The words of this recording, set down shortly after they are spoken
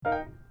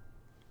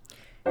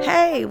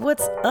Hey,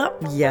 what's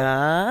up,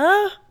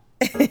 y'all?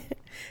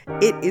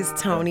 It is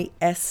Tony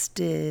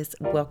Estes.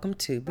 Welcome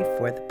to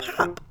Before the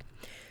Pop.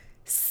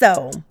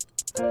 So,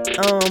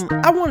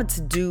 I wanted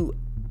to do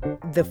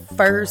the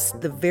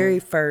very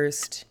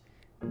first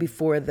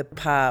Before the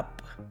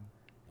Pop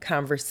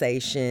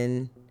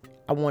conversation.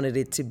 I wanted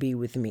it to be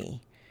with me.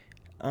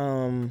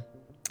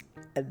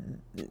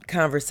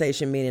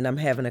 Conversation meaning I'm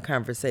having a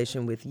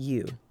conversation with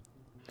you.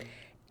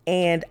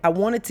 And I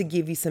wanted to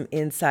give you some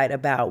insight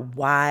about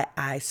why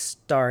I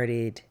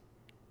started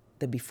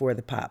the Before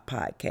the Pop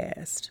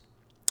podcast.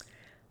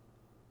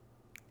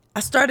 I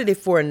started it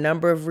for a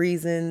number of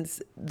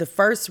reasons. The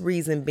first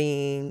reason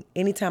being,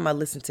 anytime I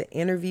listen to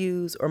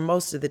interviews, or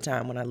most of the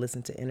time when I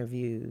listen to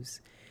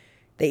interviews,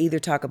 they either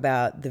talk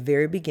about the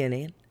very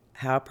beginning,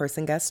 how a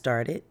person got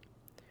started,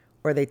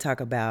 or they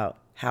talk about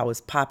how it's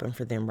popping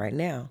for them right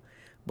now.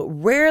 But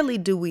rarely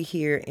do we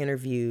hear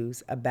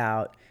interviews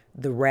about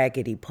the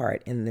raggedy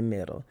part in the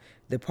middle,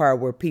 the part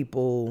where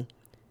people,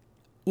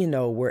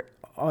 were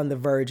on the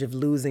verge of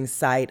losing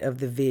sight of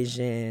the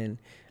vision.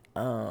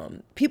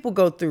 People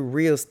go through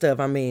real stuff.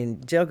 I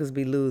mean, jokers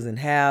be losing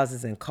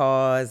houses and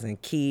cars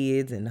and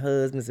kids and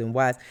husbands and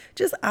wives,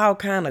 just all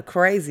kind of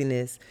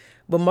craziness.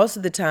 But most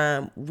of the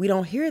time, we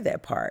don't hear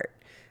that part.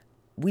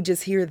 We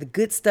just hear the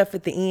good stuff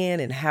at the end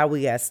and how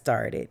we got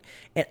started.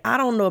 And I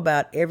don't know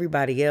about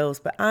everybody else,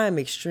 but I am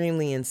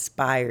extremely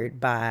inspired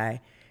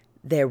by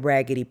that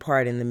raggedy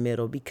part in the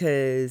middle,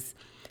 because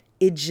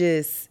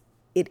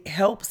it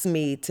helps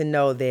me to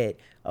know that,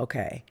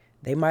 okay,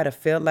 they might have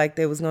felt like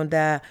they was going to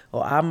die,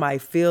 or I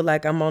might feel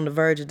like I'm on the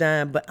verge of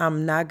dying, but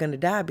I'm not going to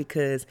die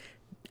because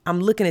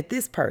I'm looking at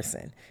this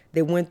person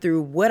that went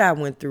through what I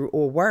went through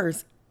or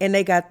worse, and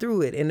they got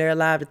through it and they're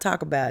alive to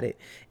talk about it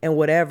and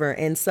whatever.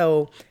 And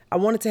so I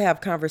wanted to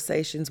have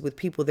conversations with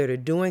people that are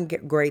doing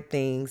great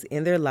things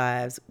in their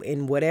lives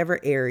in whatever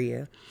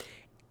area,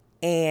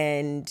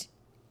 and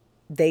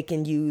they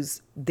can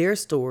use their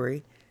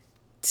story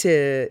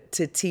to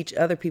teach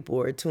other people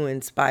or to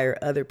inspire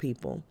other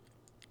people.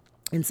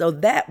 And so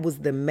that was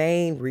the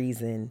main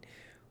reason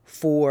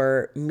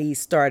for me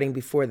starting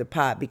Before the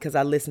Pop, because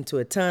I listen to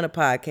a ton of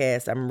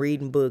podcasts. I'm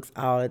reading books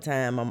all the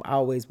time. I'm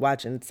always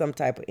watching some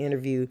type of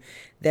interview.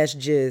 That's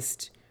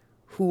just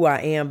who I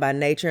am by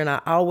nature. And I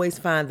always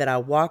find that I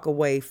walk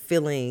away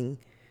feeling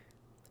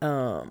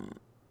the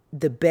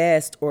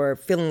best, or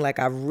feeling like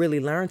I've really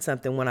learned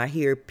something when I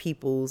hear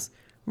people's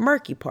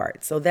murky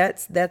parts. So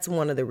that's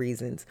one of the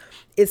reasons.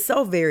 It's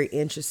so very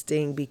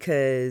interesting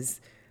because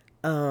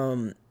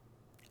I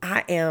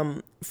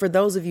am, for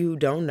those of you who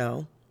don't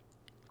know,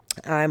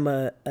 I'm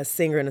a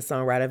singer and a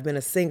songwriter. I've been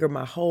a singer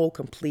my whole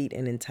complete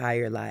and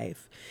entire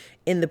life.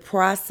 In the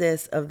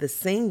process of the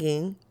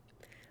singing,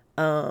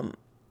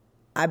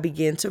 I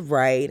began to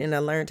write, and I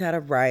learned how to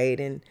write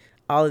and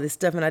all of this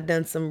stuff. And I've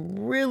done some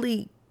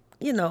really,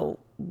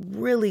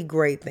 really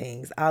great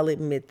things. I'll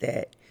admit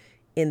that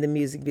in the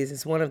music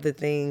business. One of the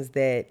things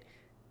that,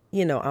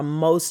 I'm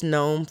most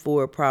known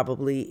for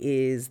probably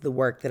is the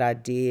work that I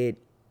did.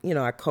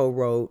 I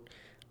co-wrote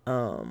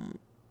some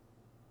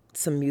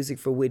music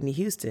for Whitney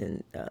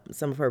Houston.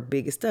 Some of her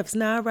biggest stuff. It's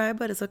not right,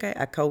 but it's okay.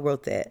 I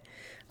co-wrote that.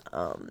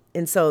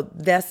 And so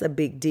that's a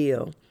big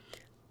deal.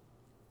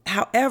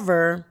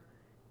 However,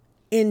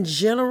 in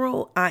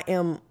general, I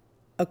am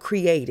a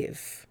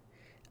creative.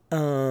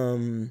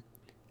 I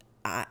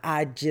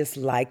just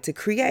like to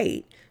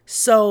create.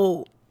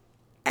 So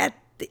at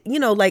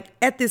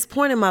this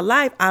point in my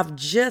life, I've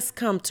just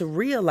come to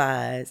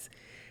realize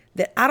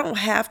that I don't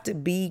have to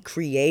be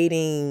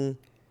creating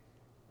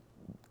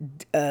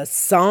a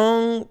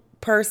song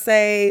per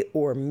se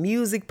or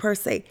music per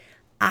se.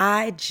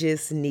 I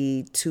just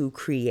need to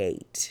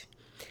create.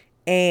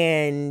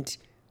 And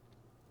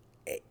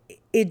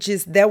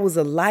that was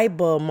a light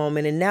bulb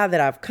moment. And now that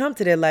I've come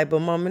to that light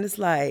bulb moment, it's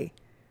like,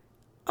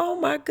 oh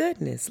my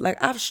goodness,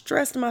 like I've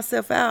stressed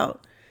myself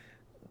out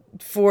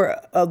for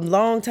a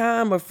long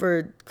time or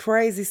for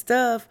crazy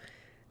stuff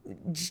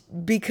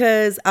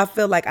because I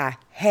felt like I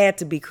had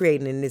to be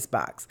creating in this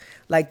box.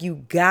 Like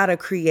you gotta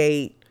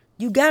create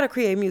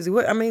music.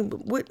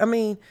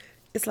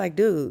 It's like,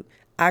 dude,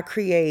 I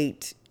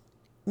create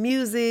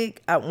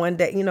music. One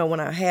day, when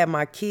I had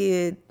my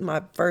kid,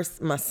 my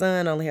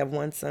son, I only have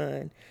one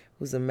son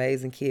who's an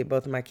amazing kid.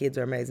 Both of my kids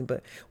are amazing.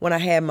 But when I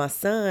had my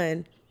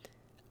son,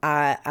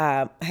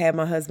 I had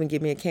my husband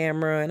give me a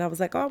camera, and I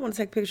was like, oh, I want to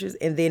take pictures.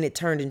 And then it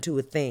turned into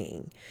a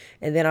thing.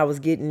 And then I was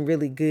getting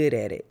really good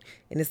at it.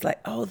 And it's like,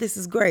 oh, this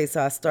is great.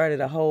 So I started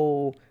a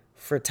whole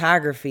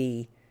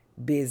photography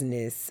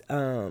business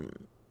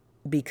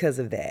because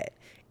of that.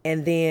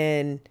 And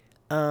then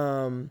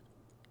I'm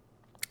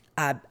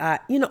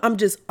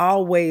just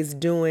always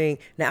doing.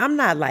 Now, I'm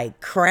not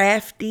like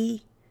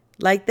crafty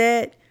like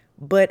that,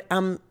 but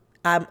I'm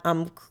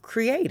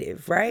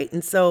creative, right?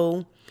 And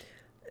so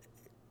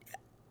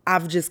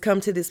I've just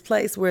come to this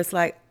place where it's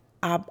like,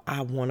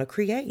 I want to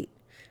create.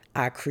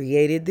 I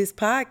created this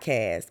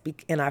podcast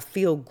and I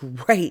feel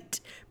great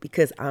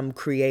because I'm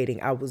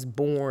creating. I was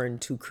born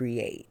to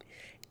create.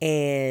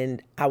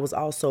 And I was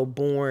also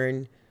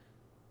born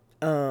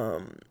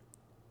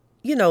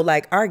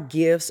like our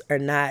gifts are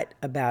not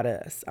about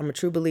us. I'm a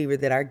true believer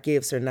that our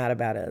gifts are not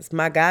about us.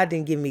 My God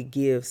didn't give me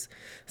gifts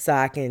so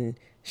I can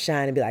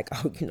shine and be like,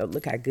 oh,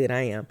 look how good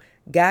I am.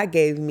 God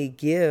gave me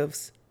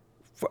gifts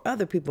for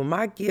other people.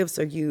 My gifts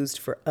are used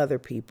for other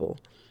people.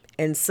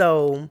 And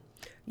so,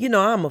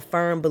 I'm a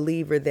firm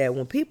believer that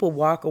when people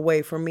walk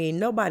away from me,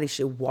 nobody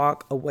should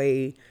walk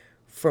away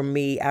from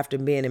me after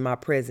being in my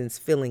presence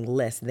feeling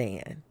less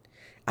than.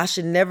 I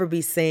should never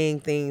be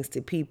saying things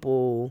to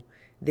people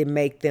that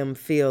make them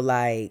feel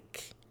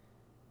like,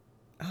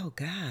 oh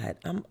God,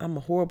 I'm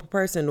a horrible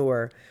person,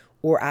 or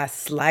I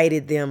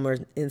slighted them, or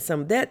in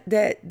some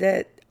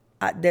that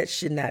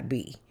should not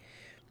be.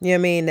 You know what I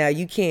mean? Now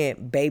you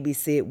can't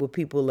babysit what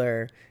people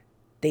are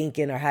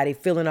thinking or how they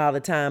feeling all the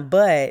time,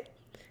 but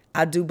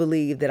I do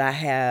believe that I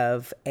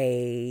have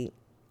a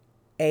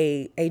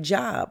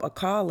job, a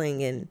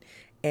calling,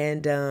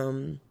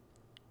 and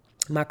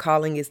my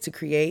calling is to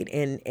create,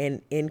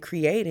 and in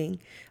creating,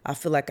 I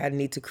feel like I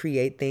need to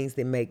create things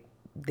that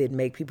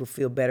make people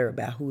feel better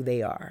about who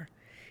they are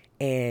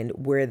and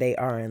where they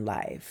are in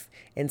life.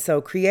 And so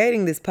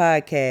creating this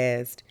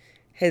podcast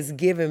has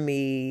given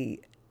me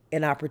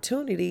an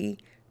opportunity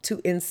to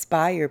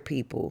inspire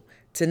people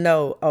to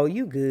know, oh,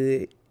 you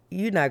good.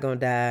 You're not going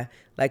to die.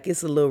 Like,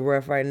 it's a little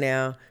rough right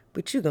now,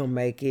 but you're going to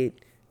make it.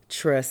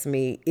 Trust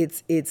me.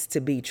 It's to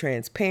be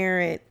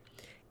transparent.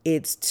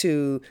 It's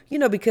to,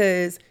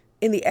 because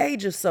in the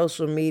age of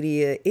social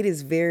media, it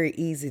is very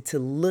easy to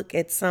look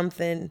at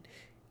something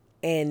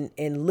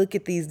and look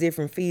at these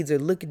different feeds, or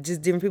look at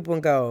just different people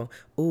and go,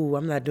 ooh,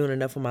 I'm not doing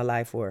enough of my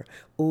life, or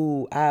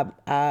ooh,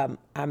 I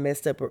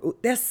messed up, or ooh.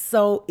 That's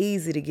so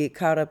easy to get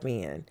caught up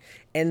in.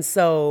 And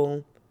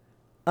so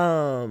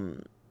I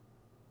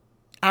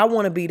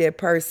want to be that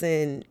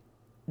person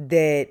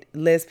that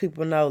lets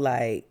people know,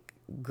 like,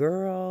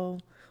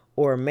 girl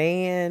or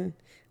man,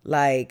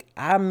 like,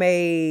 I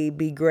may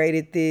be great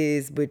at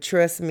this, but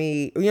trust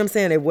me, you know what I'm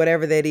saying, that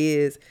whatever that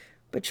is,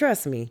 but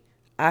trust me,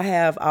 I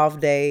have off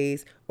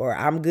days, or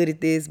I'm good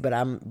at this,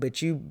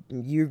 but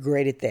you're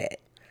great at that.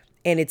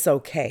 And it's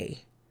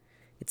okay.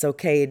 It's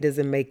okay. It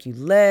doesn't make you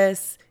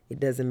less. It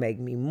doesn't make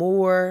me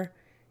more.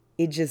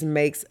 It just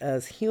makes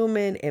us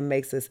human and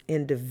makes us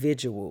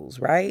individuals,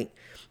 right?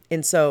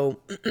 And so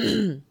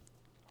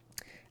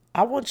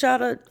I want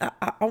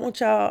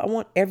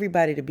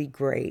everybody to be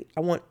great.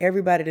 I want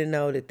everybody to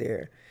know that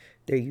they're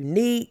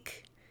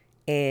unique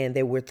and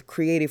they were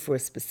created for a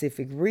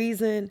specific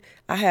reason.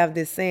 I have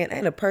this saying,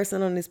 ain't a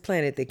person on this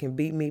planet that can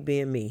beat me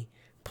being me.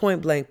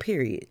 Point blank,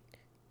 period.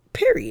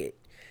 Period.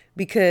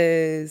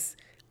 Because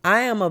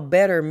I am a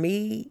better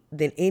me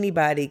than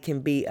anybody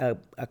can be a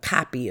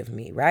copy of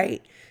me,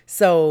 right?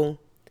 So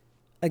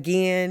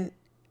again,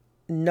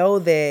 know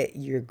that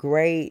you're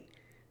great.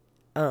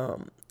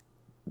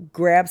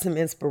 Grab some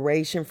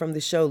inspiration from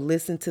the show.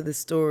 Listen to the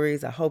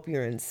stories. I hope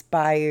you're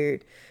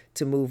inspired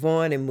to move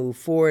on and move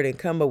forward and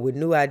come up with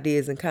new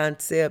ideas and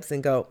concepts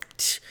and go,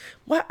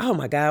 what? Oh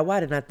my God, why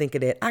didn't I think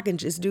of that? I can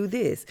just do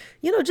this.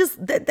 Just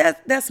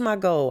that's my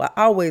goal. I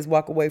always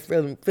walk away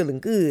feeling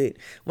good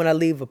when I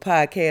leave a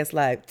podcast,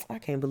 like, I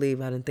can't believe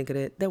I didn't think of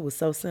that. That was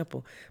so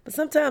simple. But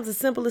sometimes the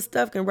simplest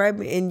stuff can write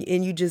me,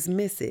 and you just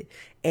miss it.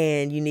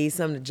 And you need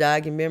something to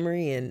jog your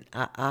memory. And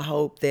I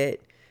hope that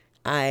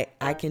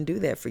I can do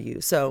that for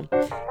you. So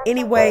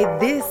anyway,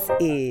 this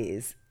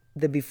is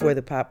the Before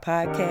the Pop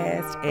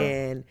podcast,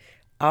 and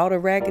all the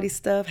raggedy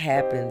stuff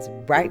happens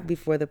right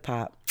before the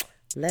pop.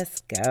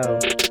 Let's go.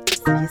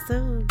 See you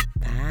soon.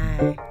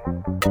 Bye.